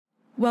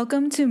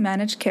Welcome to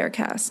Managed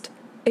Carecast,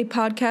 a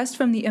podcast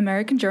from the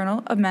American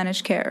Journal of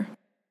Managed Care.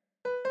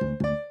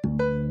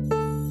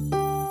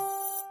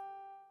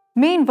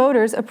 Maine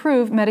voters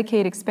approve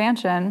Medicaid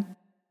expansion.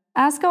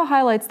 ASCO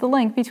highlights the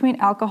link between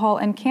alcohol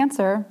and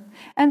cancer,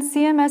 and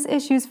CMS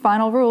issues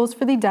final rules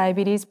for the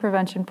Diabetes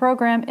Prevention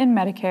Program in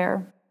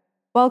Medicare.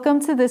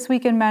 Welcome to This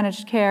Week in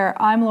Managed Care.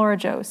 I'm Laura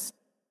Jost.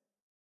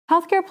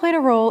 Healthcare played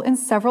a role in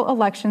several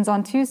elections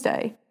on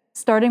Tuesday,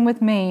 starting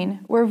with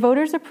Maine, where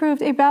voters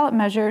approved a ballot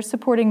measure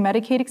supporting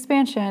Medicaid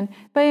expansion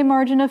by a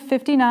margin of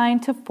 59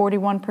 to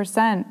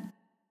 41%.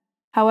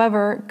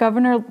 However,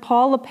 Governor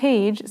Paul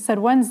LePage said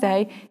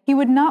Wednesday he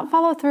would not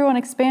follow through on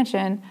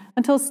expansion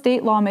until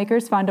state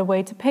lawmakers find a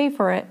way to pay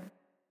for it.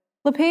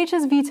 LePage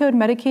has vetoed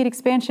Medicaid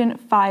expansion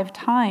 5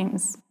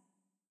 times.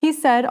 He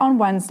said on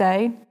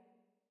Wednesday,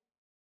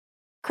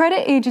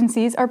 "Credit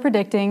agencies are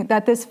predicting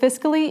that this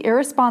fiscally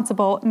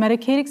irresponsible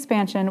Medicaid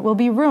expansion will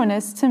be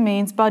ruinous to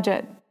Maine's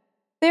budget.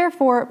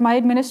 Therefore, my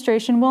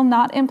administration will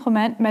not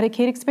implement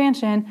Medicaid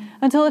expansion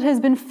until it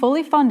has been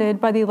fully funded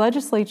by the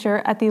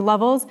legislature at the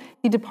levels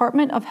the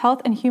Department of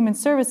Health and Human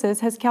Services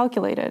has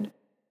calculated.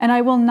 And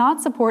I will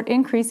not support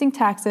increasing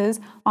taxes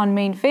on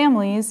Maine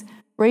families,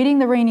 raiding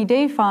the rainy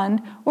day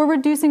fund, or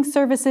reducing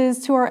services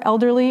to our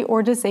elderly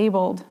or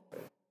disabled."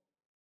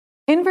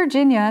 In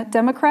Virginia,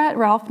 Democrat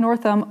Ralph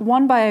Northam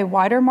won by a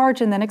wider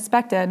margin than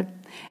expected.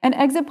 An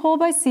exit poll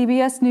by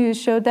CBS News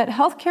showed that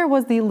healthcare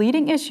was the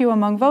leading issue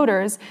among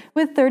voters,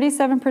 with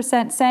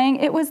 37% saying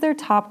it was their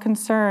top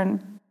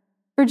concern.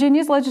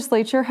 Virginia's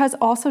legislature has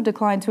also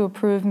declined to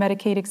approve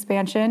Medicaid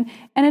expansion,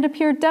 and it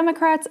appeared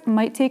Democrats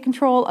might take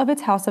control of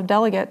its House of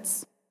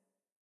Delegates.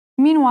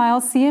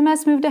 Meanwhile,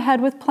 CMS moved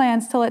ahead with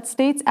plans to let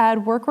states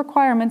add work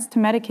requirements to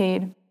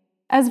Medicaid.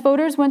 As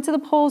voters went to the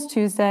polls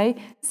Tuesday,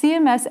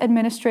 CMS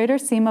Administrator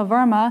Seema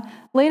Verma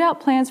laid out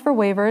plans for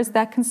waivers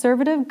that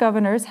conservative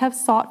governors have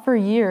sought for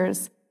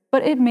years,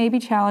 but it may be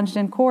challenged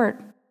in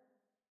court.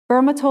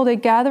 Verma told a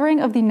gathering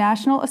of the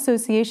National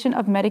Association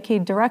of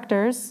Medicaid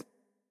Directors,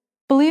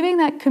 "Believing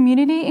that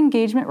community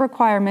engagement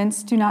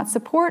requirements do not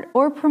support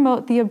or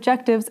promote the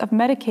objectives of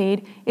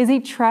Medicaid is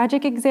a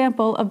tragic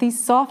example of the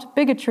soft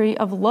bigotry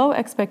of low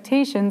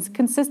expectations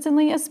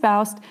consistently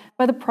espoused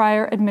by the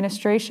prior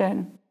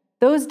administration.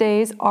 Those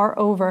days are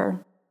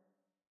over."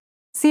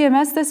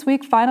 CMS this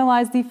week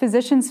finalized the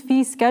physician's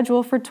fee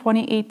schedule for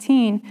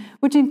 2018,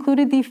 which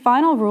included the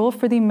final rule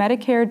for the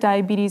Medicare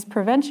Diabetes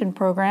Prevention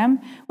Program,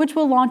 which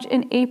will launch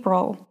in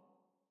April.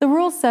 The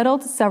rule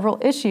settled several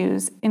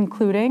issues,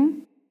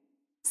 including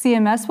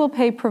CMS will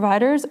pay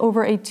providers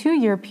over a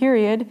 2-year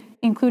period,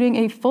 including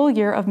a full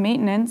year of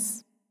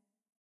maintenance.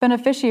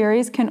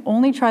 Beneficiaries can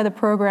only try the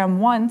program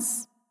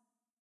once.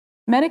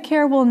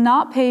 Medicare will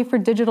not pay for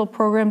digital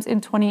programs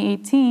in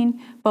 2018,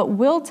 but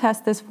will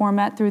test this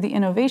format through the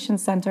Innovation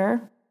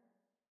Center.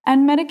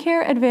 And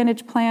Medicare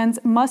Advantage plans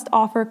must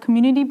offer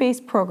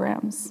community-based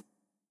programs.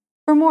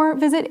 For more,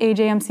 visit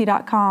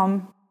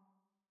ajmc.com.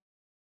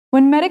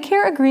 When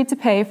Medicare agreed to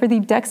pay for the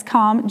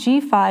Dexcom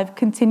G5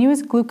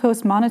 continuous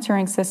glucose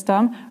monitoring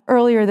system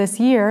earlier this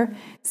year,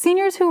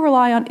 seniors who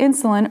rely on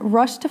insulin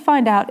rushed to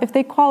find out if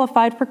they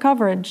qualified for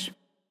coverage.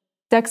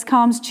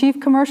 Dexcom's Chief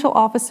Commercial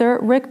Officer,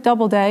 Rick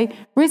Doubleday,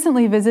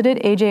 recently visited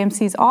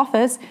AJMC's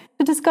office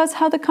to discuss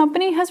how the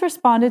company has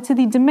responded to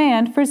the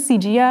demand for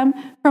CGM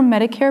from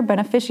Medicare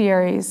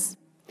beneficiaries.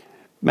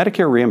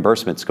 Medicare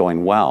reimbursement's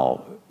going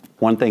well.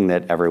 One thing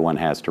that everyone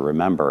has to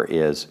remember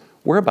is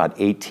we're about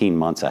 18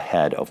 months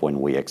ahead of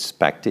when we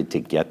expected to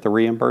get the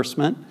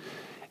reimbursement.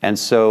 And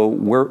so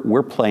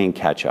we're playing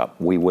catch up.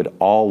 We would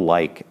all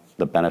like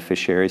the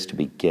beneficiaries to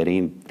be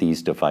getting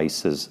these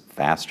devices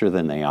faster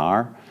than they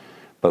are.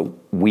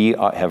 But we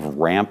have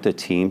ramped a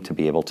team to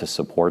be able to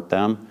support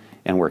them,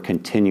 and we're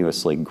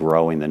continuously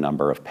growing the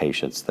number of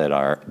patients that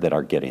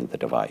are getting the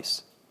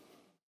device.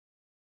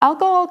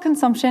 Alcohol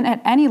consumption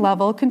at any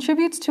level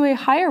contributes to a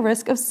higher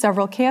risk of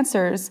several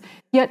cancers,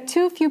 yet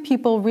too few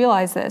people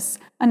realize this,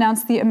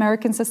 announced the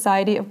American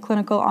Society of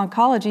Clinical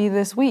Oncology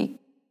this week.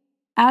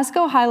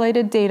 ASCO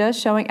highlighted data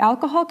showing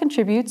alcohol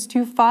contributes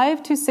to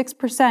 5 to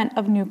 6%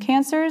 of new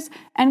cancers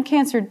and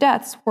cancer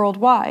deaths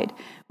worldwide,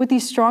 with the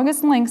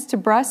strongest links to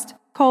breast,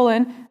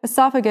 colon,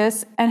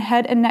 esophagus, and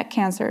head and neck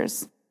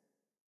cancers.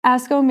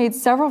 ASCO made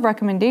several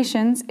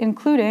recommendations,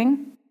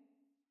 including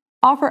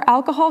offer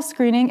alcohol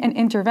screening and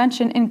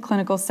intervention in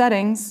clinical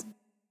settings,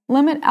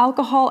 limit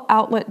alcohol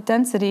outlet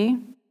density,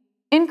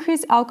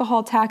 increase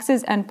alcohol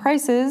taxes and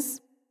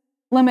prices,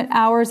 limit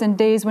hours and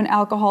days when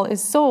alcohol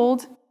is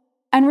sold,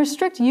 and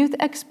restrict youth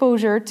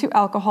exposure to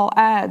alcohol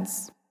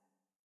ads.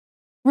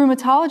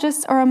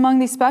 Rheumatologists are among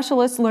the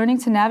specialists learning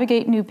to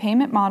navigate new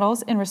payment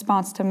models in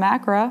response to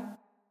MACRA.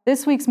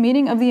 This week's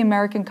meeting of the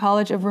American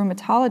College of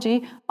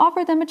Rheumatology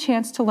offered them a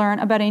chance to learn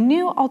about a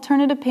new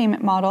alternative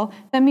payment model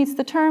that meets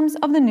the terms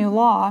of the new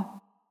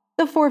law.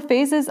 The 4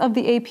 phases of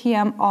the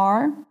APM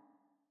are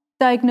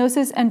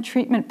diagnosis and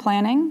treatment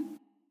planning,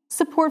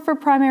 support for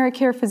primary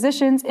care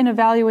physicians in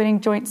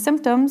evaluating joint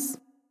symptoms,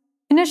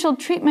 initial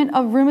treatment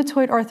of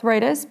rheumatoid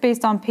arthritis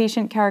based on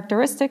patient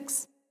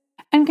characteristics,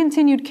 and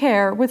continued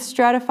care with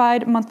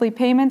stratified monthly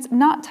payments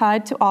not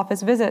tied to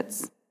office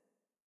visits.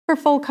 For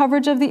full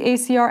coverage of the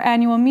ACR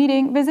annual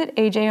meeting, visit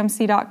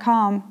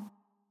ajmc.com.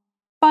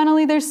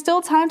 Finally, there's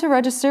still time to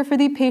register for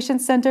the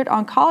Patient-Centered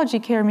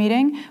Oncology Care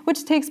meeting,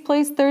 which takes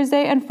place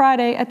Thursday and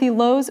Friday at the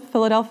Loews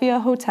Philadelphia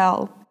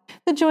Hotel.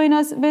 To join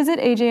us, visit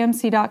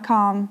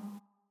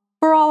ajmc.com.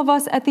 For all of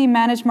us at the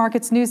Managed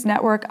Markets News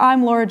Network,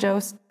 I'm Laura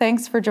Jost.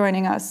 Thanks for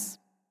joining us.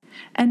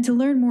 And to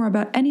learn more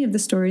about any of the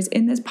stories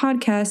in this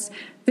podcast,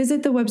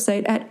 visit the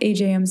website at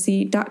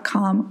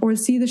ajmc.com or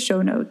see the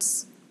show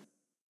notes.